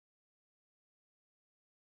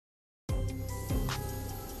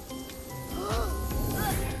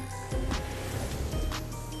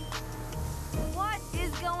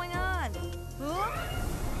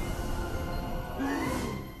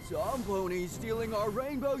Some pony's stealing our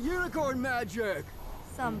rainbow unicorn magic!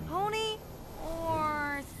 Some pony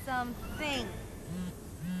or something?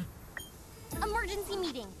 Emergency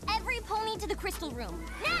meeting. Every pony to the crystal room.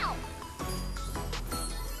 Now!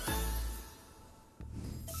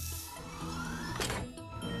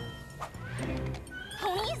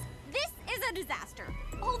 Ponies, this is a disaster.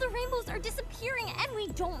 All the rainbows are disappearing and we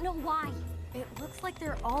don't know why. It looks like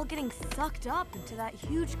they're all getting sucked up into that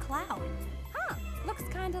huge cloud. Huh, looks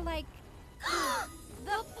kind of like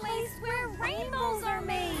the place where rainbows are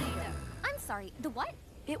made. I'm sorry, the what?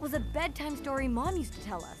 It was a bedtime story Mom used to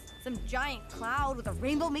tell us. Some giant cloud with a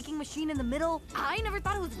rainbow-making machine in the middle. I never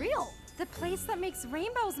thought it was real. The place that makes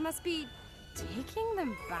rainbows must be taking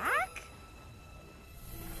them back?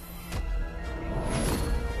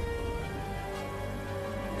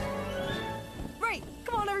 Right,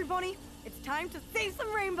 come on, every pony. It's time to save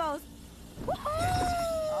some rainbows.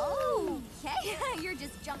 Oh, okay. You're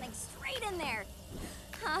just jumping straight in there.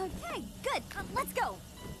 Okay, good. Let's go.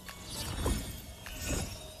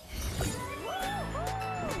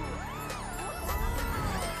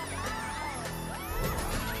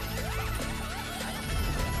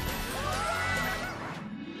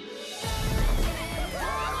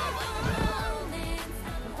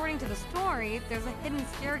 According to the story, there's a hidden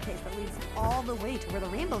staircase that leads all the way to where the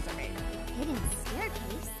rainbows are made. Hidden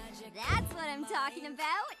staircase? That's what I'm talking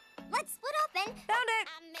about. Let's split up and... Found it!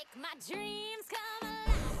 I make my dreams come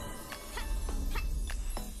alive.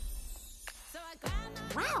 So I grab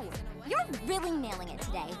my Wow, you're really nailing it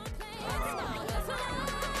today.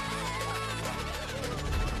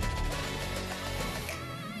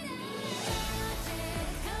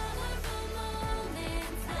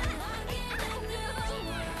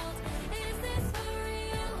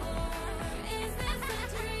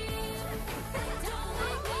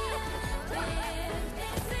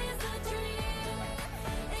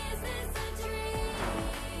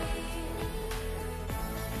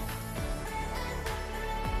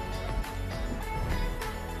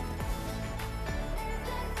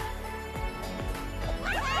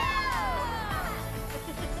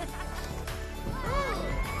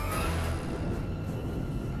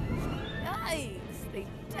 Yikes! They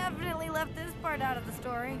definitely left this part out of the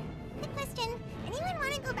story. Quick question. Anyone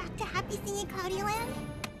want to go back to Happy Singing Cloudy Land?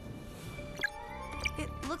 It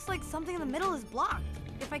looks like something in the middle is blocked.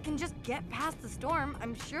 If I can just get past the storm,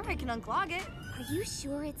 I'm sure I can unclog it. Are you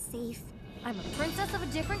sure it's safe? I'm a princess of a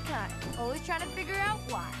different kind, always trying to figure out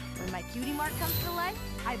why. When my cutie mark comes to life,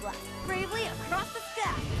 I blast bravely across the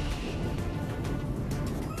sky.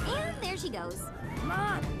 And there she goes. Come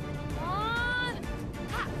on! Come on!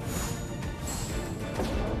 Ha!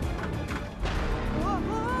 Whoa,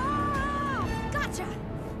 whoa! Gotcha!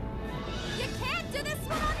 You can't do this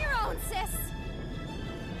one on your own, sis!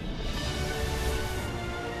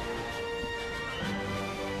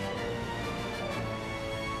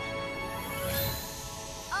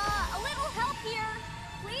 A little help here,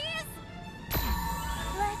 please?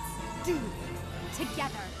 Let's do it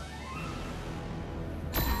together.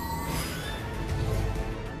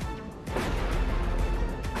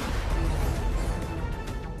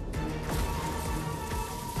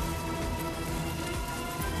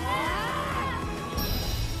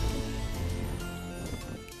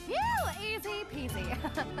 Phew, easy peasy.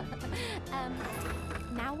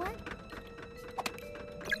 Now what?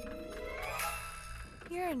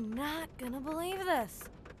 You're not gonna believe this.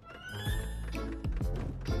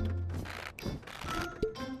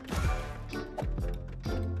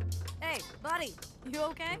 Hey, buddy, you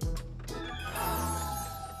okay?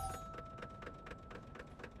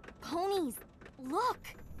 Ponies, look!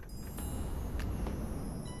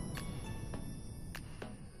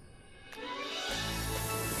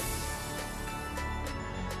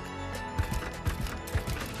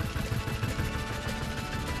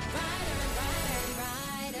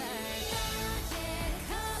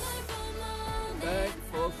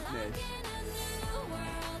 Thankfulness.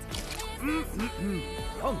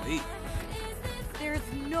 Come eat. There's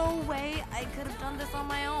no way I could have done this on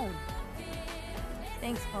my own.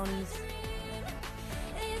 Thanks, ponies.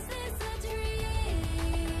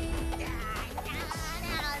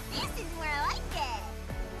 Now, this is where I like it.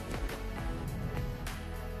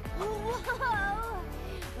 Whoa!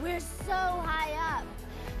 We're so high up.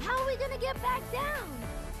 How are we gonna get back down?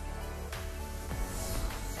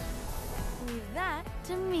 Leave that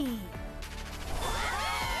to me.